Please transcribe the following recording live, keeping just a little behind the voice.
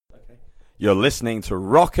You're listening to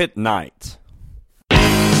Rocket Night.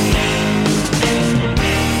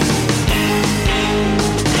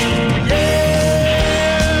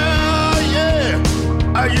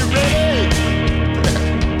 Are you ready?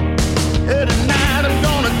 Hey, tonight I'm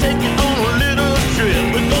gonna take you on a little trip.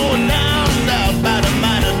 We're going down south by the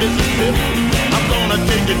mighty Mississippi. I'm gonna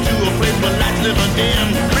take you to a place where lights never dim.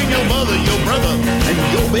 Bring your mother, your brother, and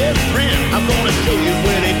your best friend. I'm gonna show you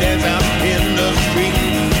where they dance out in the street.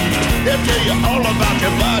 They'll tell you all about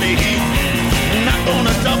your body heat. Not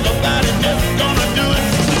gonna talk about it, just gonna do it.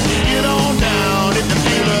 Get on down, if you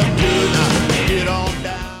feel up good. Now, get on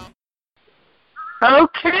down.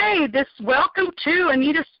 Okay, welcome to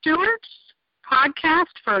Anita Stewart's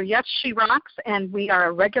podcast for Yes, She Rocks, and we are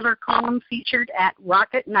a regular column featured at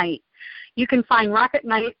Rocket Night. You can find Rocket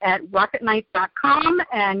Night at rocketnight.com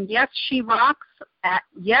and Yes, She Rocks at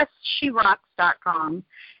yessherocks.com.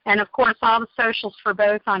 And, of course, all the socials for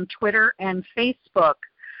both on Twitter and Facebook.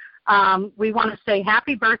 We want to say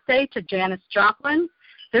happy birthday to Janis Joplin.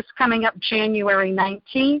 This coming up January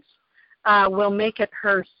 19th. Will make it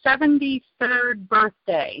her 73rd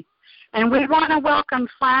birthday. And we want to welcome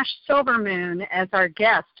Flash Silvermoon as our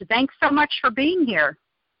guest. Thanks so much for being here.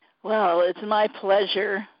 Well, it's my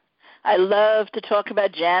pleasure. I love to talk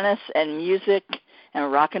about Janis and music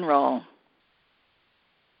and rock and roll.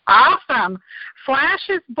 Awesome.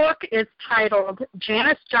 Flash's book is titled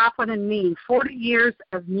Janis Joplin and Me, 40 Years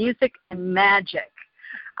of Music and Magic.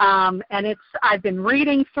 And I've been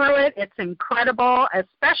reading through it. It's incredible,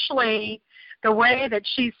 especially the way that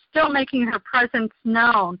she's still making her presence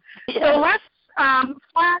known. Yeah. So let's,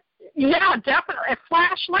 definitely.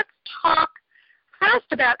 Flash, let's talk first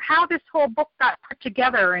about how this whole book got put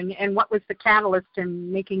together and what was the catalyst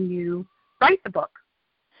in making you write the book.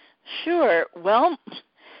 Sure. Well,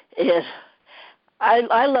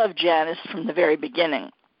 I love Janis from the very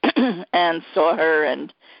beginning and saw her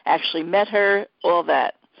and actually met her, all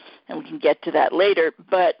that. And we can get to that later,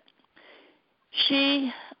 but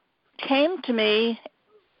she came to me,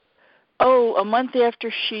 a month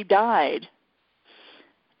after she died,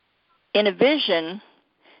 in a vision,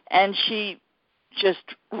 and she just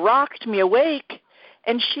rocked me awake,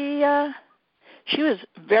 and she was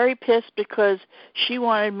very pissed because she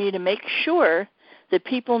wanted me to make sure that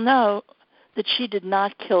people know that she did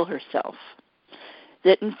not kill herself,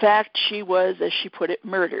 that in fact she was, as she put it,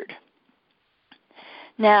 murdered.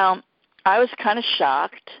 Now, I was kind of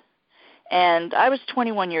shocked, and I was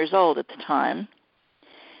 21 years old at the time,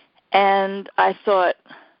 and I thought,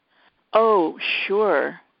 oh,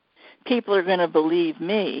 sure, people are going to believe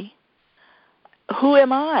me. Who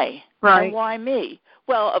am I? Right. And why me?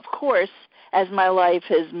 Well, of course, as my life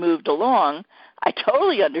has moved along, I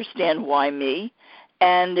totally understand why me,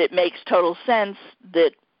 and it makes total sense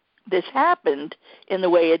that this happened in the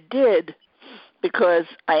way it did, because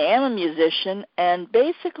I am a musician, and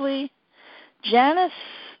basically Janis,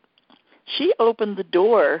 she opened the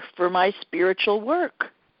door for my spiritual work.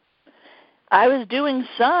 I was doing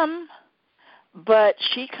some, but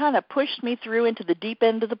she kind of pushed me through into the deep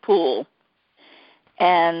end of the pool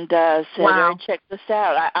and said, wow. Check this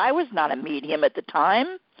out. I was not a medium at the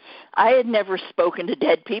time. I had never spoken to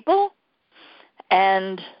dead people,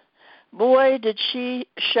 and boy, did she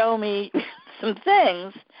show me some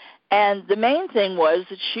things. And the main thing was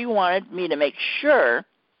that she wanted me to make sure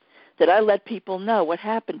that I let people know what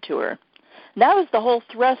happened to her. And that was the whole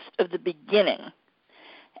thrust of the beginning.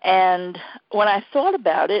 And when I thought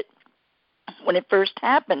about it, when it first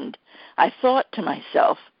happened, I thought to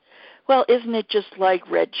myself, well, isn't it just like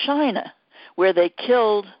Red China, where they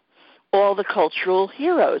killed all the cultural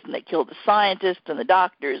heroes, and they killed the scientists and the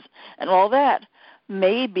doctors and all that?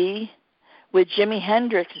 Maybe with Jimi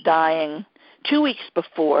Hendrix dying 2 weeks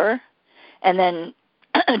before, and then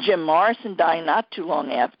Jim Morrison dying not too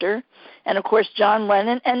long after, and, of course, John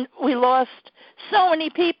Lennon. And we lost so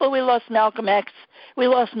many people. We lost Malcolm X. We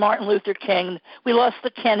lost Martin Luther King. We lost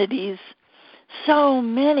the Kennedys. So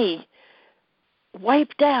many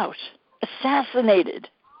wiped out, assassinated.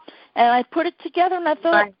 And I put it together, and I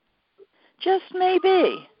thought, just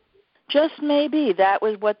maybe that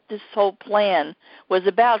was what this whole plan was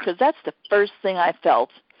about, because that's the first thing I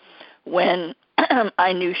felt when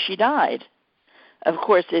I knew she died. Of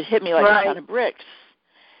course, it hit me like a ton of bricks.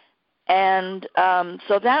 And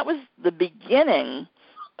so that was the beginning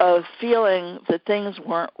of feeling that things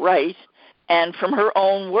weren't right. And from her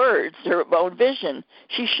own words, her own vision,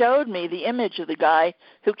 she showed me the image of the guy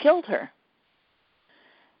who killed her.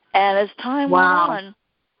 And as time went on,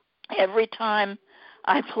 every time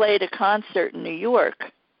I played a concert in New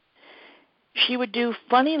York, she would do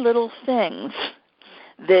funny little things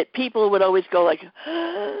that people would always go like,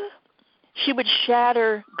 she would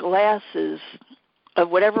shatter glasses of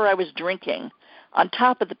whatever I was drinking on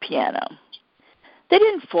top of the piano. They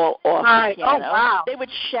didn't fall off the piano. Oh, wow. They would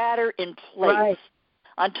shatter in place Right.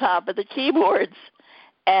 on top of the keyboards.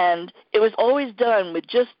 And it was always done with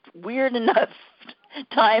just weird enough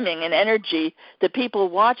timing and energy that people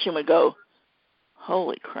watching would go,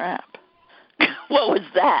 holy crap, what was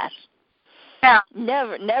that? Yeah.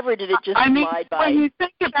 Never did it just slide by.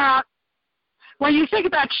 When you think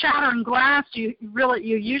about shattering glass, you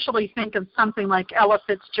usually think of something like Ella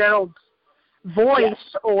Fitzgerald's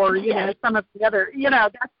voice, or you know, some of the other. You know,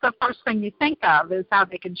 that's the first thing you think of is how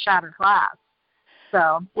they can shatter glass.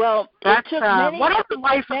 So it took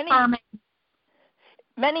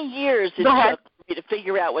many years it took me to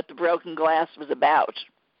figure out what the broken glass was about.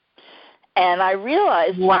 And I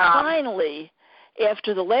realized finally,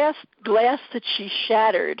 after the last glass that she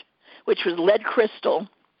shattered, which was lead crystal,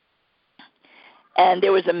 and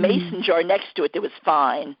there was a mason jar next to it that was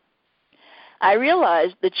fine, I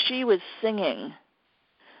realized that she was singing,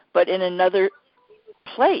 but in another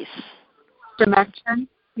place. Dimension?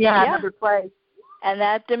 Yeah, another place. And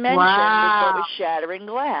that dimension was what was shattering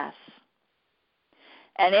glass.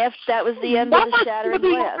 And after that was the end of the shattering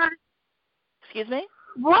glass. Excuse me?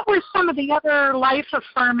 What were some of the other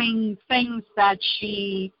life-affirming things that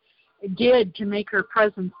she did to make her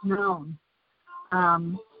presence known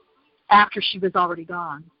after she was already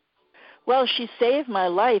gone? Well, she saved my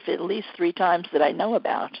life at least 3 times that I know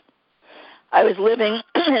about. I was living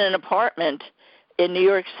in an apartment in New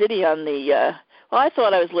York City on the, I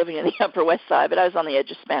thought I was living in the Upper West Side, but I was on the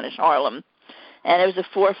edge of Spanish Harlem. And it was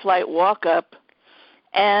a 4-flight walk-up.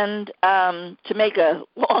 And to make a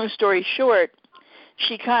long story short,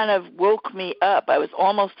 she kind of woke me up. I was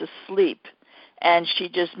almost asleep, and she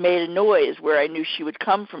just made a noise where I knew she would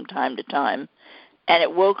come from time to time. And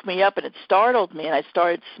it woke me up, and it startled me, and I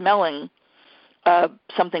started smelling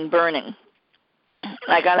something burning. And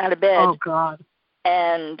I got out of bed. Oh, God.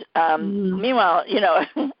 And meanwhile, you know,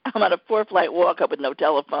 I'm on a 4-flight walk-up with no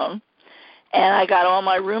telephone. And I got all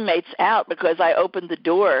my roommates out because I opened the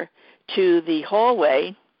door to the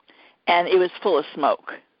hallway, and it was full of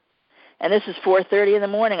smoke. And this is 4:30 in the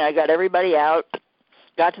morning. I got everybody out,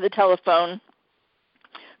 got to the telephone,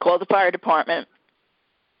 called the fire department,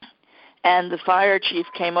 and the fire chief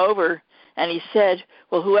came over, and he said,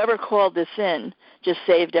 well, whoever called this in just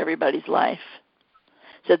saved everybody's life.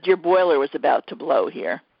 Said your boiler was about to blow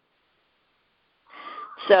here.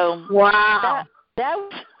 So that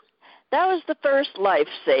was the first life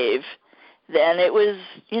save. Then it was,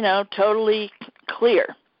 you know, totally clear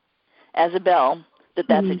as a bell that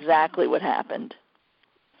that's exactly what happened.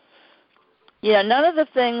 You know, none of the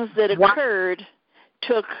things that occurred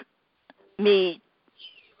took me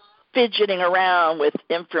fidgeting around with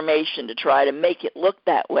information to try to make it look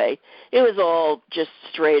that way. It was all just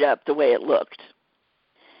straight up the way it looked.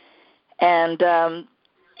 And,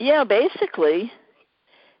 you know, basically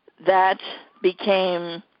that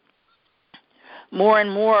became more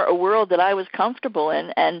and more a world that I was comfortable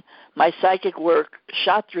in, and my psychic work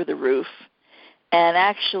shot through the roof. And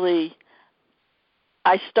actually,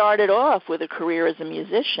 I started off with a career as a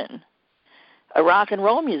musician, a rock and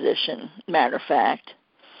roll musician, matter of fact.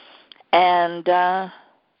 And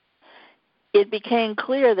it became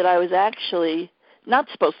clear that I was actually not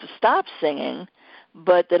supposed to stop singing,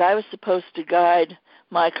 but that I was supposed to guide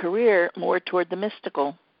my career more toward the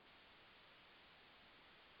mystical,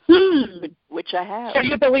 which I have. So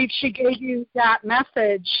you believe she gave you that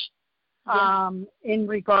message in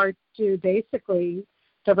regard to basically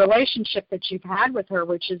the relationship that you've had with her,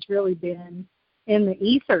 which has really been in the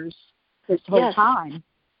ethers this whole time.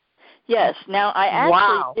 Yes. Now, I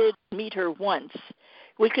actually did meet her once.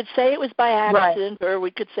 We could say it was by accident, or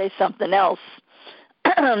we could say something else.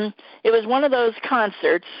 It was one of those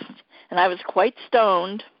concerts, and I was quite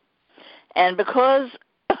stoned. And because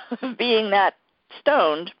of being that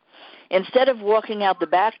stoned, instead of walking out the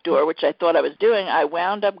back door, which I thought I was doing, I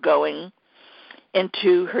wound up going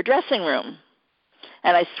into her dressing room.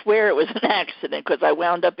 And I swear it was an accident because I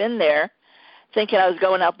wound up in there thinking I was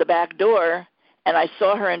going out the back door, and I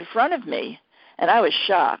saw her in front of me, and I was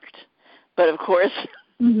shocked. But, of course,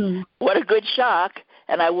 what a good shock.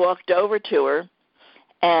 And I walked over to her,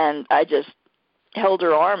 and I just held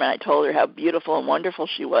her arm, and I told her how beautiful and wonderful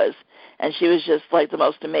she was. And she was just like the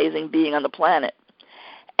most amazing being on the planet.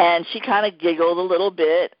 And she kind of giggled a little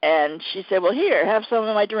bit, and she said, well, here, have some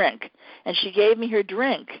of my drink. And she gave me her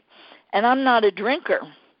drink. And I'm not a drinker,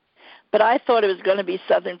 but I thought it was going to be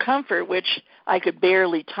Southern Comfort, which I could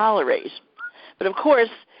barely tolerate. But, of course,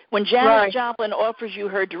 when Janis Joplin offers you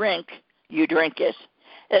her drink, you drink it.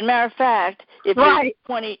 As a matter of fact, if right.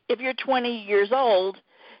 you're 20 years old,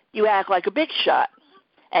 you act like a big shot,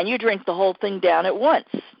 and you drink the whole thing down at once.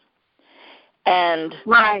 And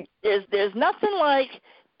right. there's nothing like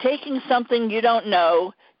taking something you don't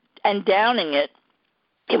know and downing it.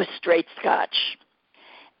 It was straight scotch.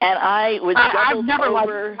 And I was doubled I've never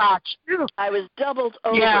over. liked scotch, too. I was doubled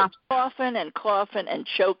over, coughing and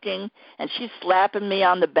choking, and she's slapping me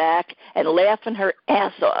on the back and laughing her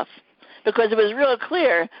ass off because it was real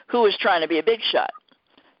clear who was trying to be a big shot,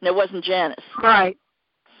 and it wasn't Janis. Right.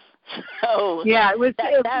 So yeah, it was.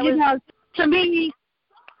 That was, to me,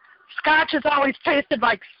 scotch has always tasted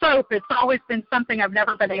like soap. It's always been something I've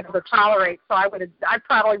never been able to tolerate. So I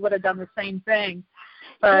probably would have done the same thing.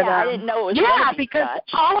 But, I didn't know it was yeah, because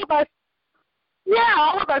scotch. all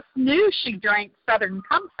of us knew she drank Southern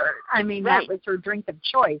Comfort. I mean, right. That was her drink of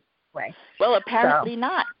choice. Anyway. Well, apparently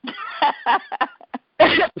not.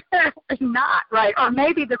 Apparently not, right? Or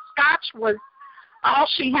maybe the scotch was all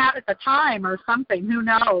she had at the time, or something. Who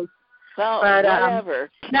knows? Well, but,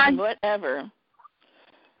 whatever.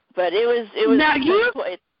 But it was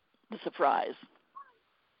quite the surprise.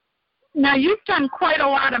 Now, you've done quite a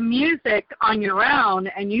lot of music on your own,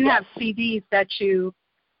 and you have CDs that you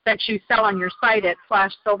sell on your site at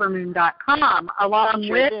flashsilvermoon.com, along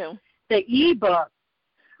with the ebook.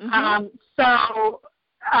 Mm-hmm. So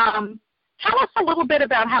tell us a little bit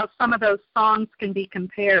about how some of those songs can be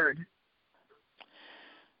compared.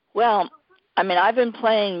 Well, I mean, I've been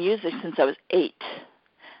playing music since I was 8.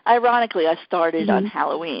 Ironically, I started on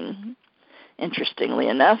Halloween, interestingly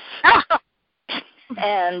enough.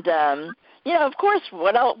 And, of course,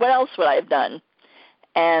 what else would I have done?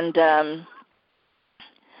 And,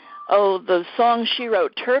 the song she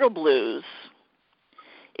wrote, Turtle Blues,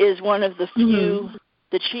 is one of the few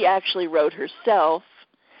that she actually wrote herself.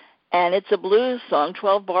 And it's a blues song,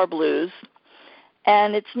 12-bar blues.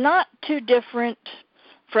 And it's not too different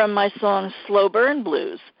from my song Slow Burn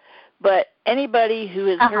Blues. But anybody who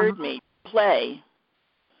has heard me play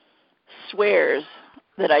swears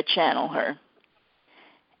that I channel her.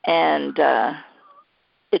 And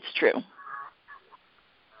it's true.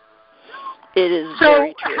 It is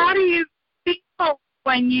very true. So how do you feel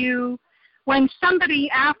when somebody,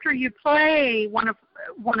 after you play one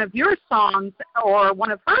of your songs or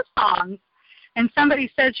one of her songs, and somebody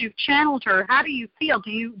says you've channeled her? How do you feel?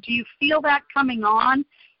 Do you feel that coming on?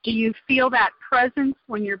 Do you feel that presence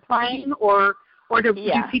when you're playing, or do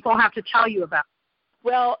people have to tell you about it?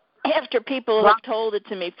 Well, after people have told it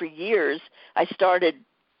to me for years, I started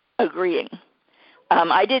agreeing.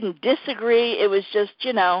 I didn't disagree. It was just,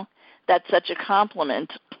 that's such a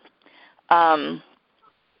compliment. I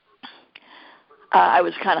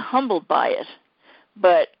was kind of humbled by it.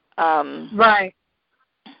 But, right.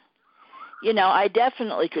 I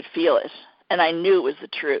definitely could feel it, and I knew it was the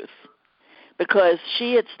truth because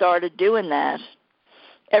she had started doing that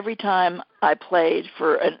every time I played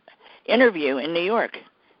for an interview in New York.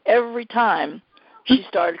 Every time she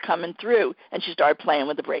started coming through, and she started playing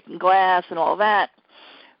with the breaking glass and all that.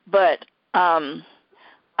 But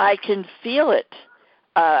I can feel it.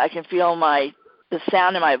 I can feel the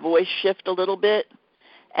sound in my voice shift a little bit,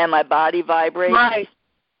 and my body vibrate. Right.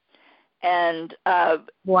 And at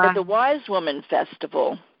the Wise Woman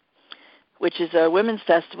Festival, which is a women's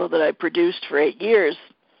festival that I produced for 8 years,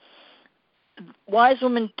 Wise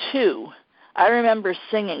Woman 2, I remember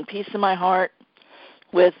singing Piece of My Heart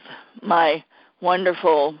with my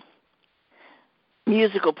wonderful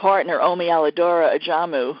musical partner, Omi Aladora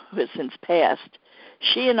Ajamu, who has since passed.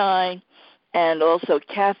 She and I, and also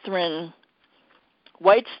Catherine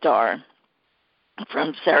Whitestar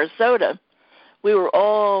from Sarasota, we were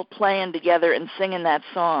all playing together and singing that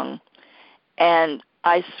song. And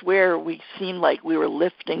I swear we seemed like we were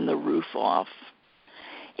lifting the roof off.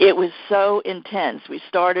 It was so intense. We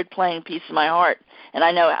started playing Piece of My Heart, and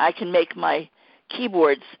I know I can make my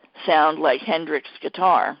keyboards sound like Hendrix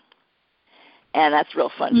guitar, and that's real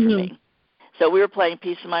fun for me. So we were playing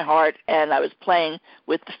Piece of My Heart, and I was playing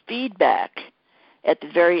with the feedback at the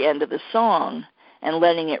very end of the song and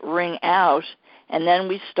letting it ring out, and then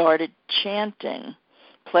we started chanting,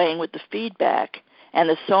 playing with the feedback, and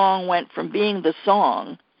the song went from being the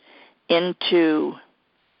song into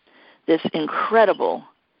this incredible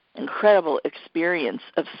experience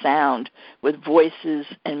of sound with voices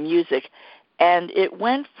and music. And it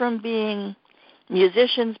went from being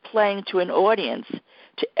musicians playing to an audience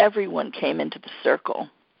to everyone came into the circle.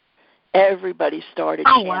 Everybody started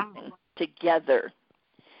chanting together.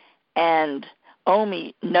 And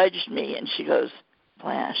Omi nudged me, and she goes,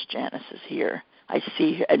 Flash, Janis is here. I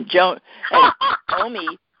see her. And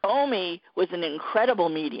Omi was an incredible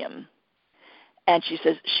medium. And she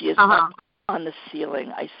says, she is up on the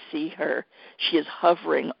ceiling. I see her. She is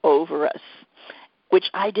hovering over us, which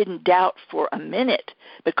I didn't doubt for a minute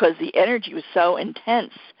because the energy was so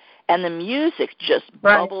intense and the music just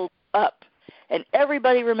bubbled up. And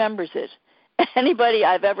everybody remembers it. Anybody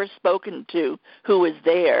I've ever spoken to who was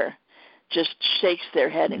there just shakes their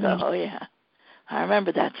head and goes, oh, yeah, I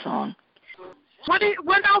remember that song. What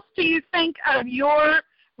else do you think of your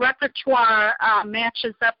repertoire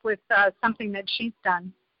matches up with something that she's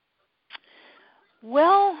done?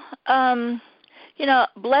 Well,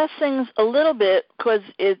 Blessings a little bit because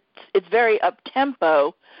it's very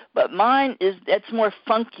up-tempo, but mine it's more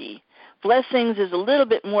funky. Blessings is a little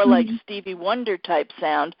bit more like Stevie Wonder type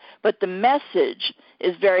sound, but the message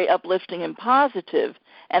is very uplifting and positive,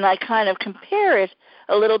 and I kind of compare it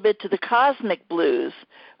a little bit to the Cosmic Blues,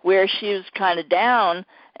 where she was kind of down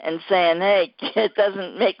and saying, hey, it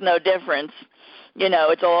doesn't make no difference.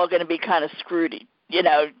 It's all going to be kind of screwed.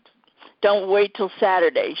 Don't wait till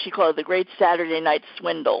Saturday. She called it the Great Saturday Night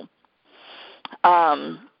Swindle.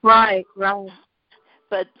 Right.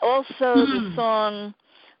 But also the song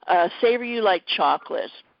Savor You Like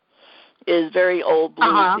Chocolate is very old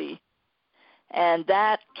bluesy. And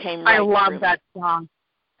that came right through. I love that song.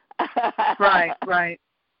 Right.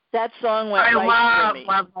 That song went right through me.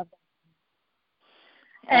 I love that.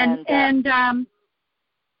 And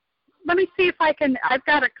let me see if I can. I've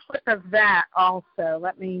got a clip of that also.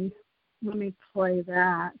 Let me play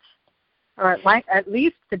that, or at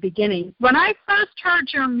least the beginning. When I first heard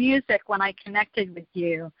your music, when I connected with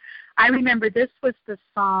you, I remember this was the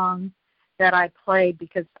song that I played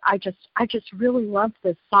because I just really loved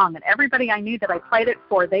this song, and everybody I knew that I played it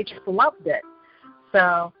for, they just loved it.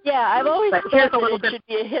 So yeah, I've always thought that it should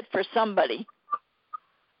be a hit for somebody.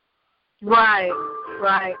 Right.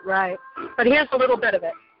 But here's a little bit of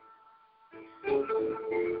it.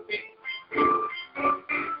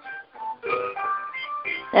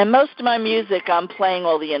 And most of my music, I'm playing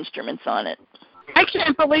all the instruments on it. I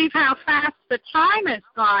can't believe how fast the time has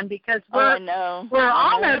gone because we're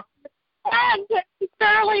almost and it's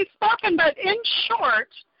barely spoken. But in short,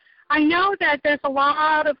 I know that there's a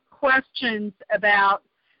lot of questions about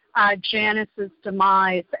Janis's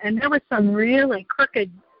demise, and there were some really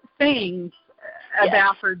crooked things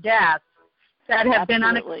about her death that have been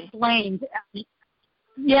unexplained.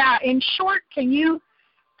 Yeah, in short, can you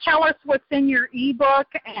tell us what's in your ebook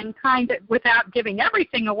and kind of, without giving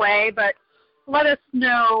everything away, but let us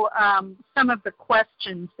know some of the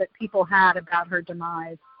questions that people had about her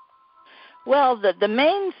demise? Well, the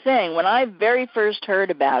main thing, when I very first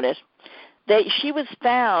heard about it, she was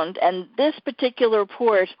found, and this particular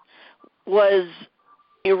report was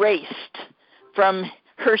erased from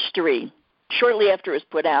history shortly after it was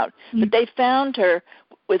put out. Mm-hmm. But they found her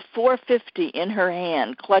with $4.50 in her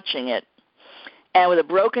hand, clutching it, and with a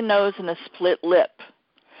broken nose and a split lip.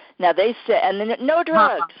 Now they said, and then no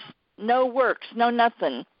drugs, no works, no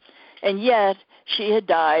nothing, and yet she had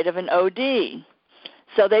died of an OD.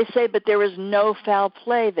 So they say, but there was no foul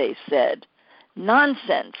play, they said.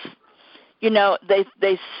 Nonsense.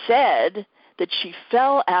 They said that she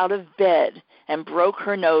fell out of bed and broke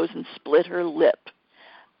her nose and split her lip.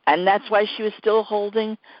 And that's why she was still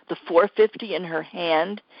holding the $4.50 in her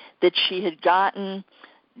hand that she had gotten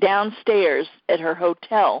downstairs at her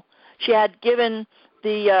hotel. She had given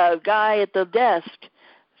the guy at the desk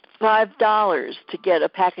 $5 to get a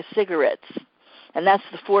pack of cigarettes, and that's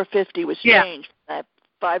the $4.50 was changed for that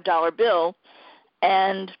 $5 bill.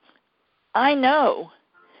 And I know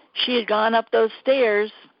she had gone up those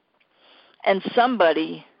stairs, and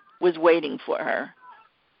somebody was waiting for her.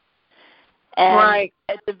 And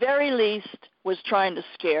at the very least was trying to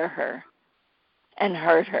scare her and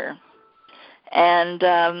hurt her. And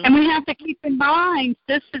we have to keep in mind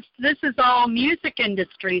this is all music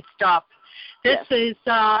industry stuff. This is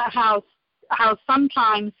how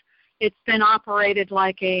sometimes it's been operated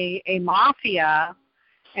like a mafia,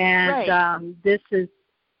 and this is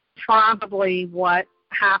probably what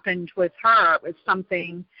happened with her. It was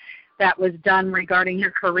something that was done regarding her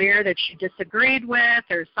career that she disagreed with,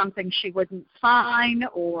 or something she wouldn't sign,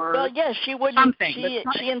 or she wouldn't. Something.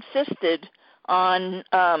 She insisted on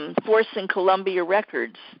forcing Columbia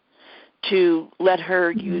Records to let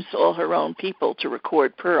her use all her own people to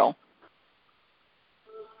record Pearl.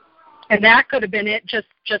 And that could have been it, just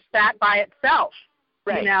that by itself,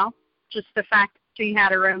 just the fact that she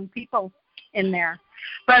had her own people in there.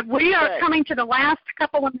 But we are coming to the last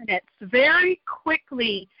couple of minutes. Very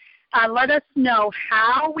quickly, let us know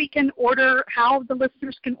how the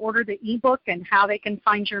listeners can order the ebook and how they can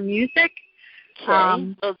find your music.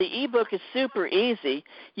 Okay. So the ebook is super easy.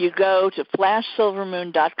 You go to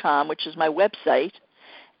flashsilvermoon.com, which is my website,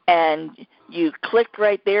 and you click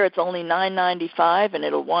right there. It's only $9.95, and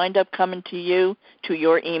it'll wind up coming to you to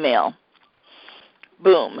your email.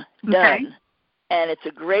 Boom, done. Okay. And it's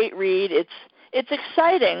a great read. It's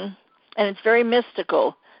exciting, and it's very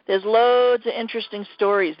mystical. There's loads of interesting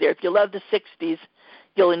stories there. If you love the 60s,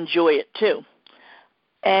 you'll enjoy it too.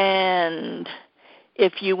 And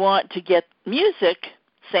if you want to get music,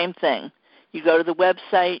 same thing. You go to the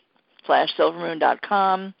website,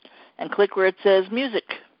 flashsilvermoon.com, and click where it says music.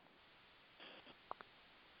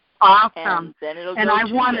 Awesome. And then it'll and go I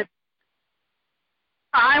to want you.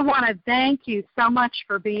 to thank you so much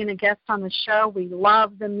for being a guest on the show. We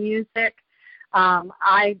love the music.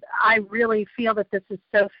 I really feel that this is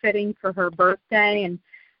so fitting for her birthday, and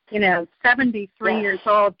 73 Yes. years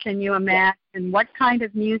old. Can you imagine what kind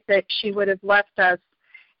of music she would have left us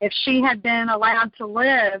if she had been allowed to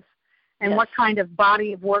live, and Yes. what kind of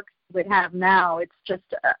body of work she would have now? It's just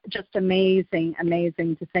amazing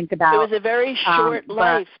to think about. It was a very short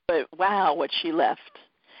life, but wow, what she left.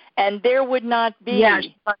 And there would not be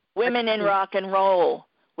women in rock and roll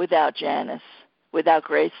without Janis, without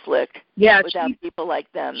Grace Slick, without people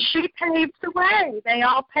like them. She paved the way. They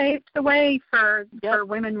all paved the way for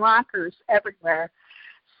women rockers everywhere.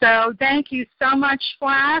 So thank you so much,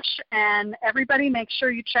 Flash. And everybody, make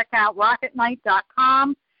sure you check out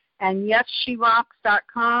rocketnight.com and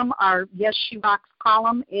YesSheRocks.com. Our Yes She Rocks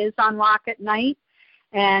column is on Rocket Night.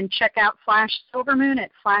 And check out Flash Silvermoon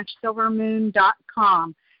at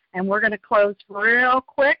flashsilvermoon.com. And we're going to close real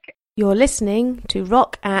quick. You're listening to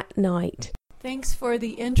Rock at Night. Thanks for the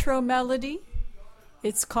intro melody.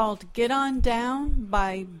 It's called Get On Down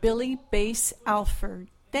by Billy Bass Alford.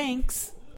 Thanks.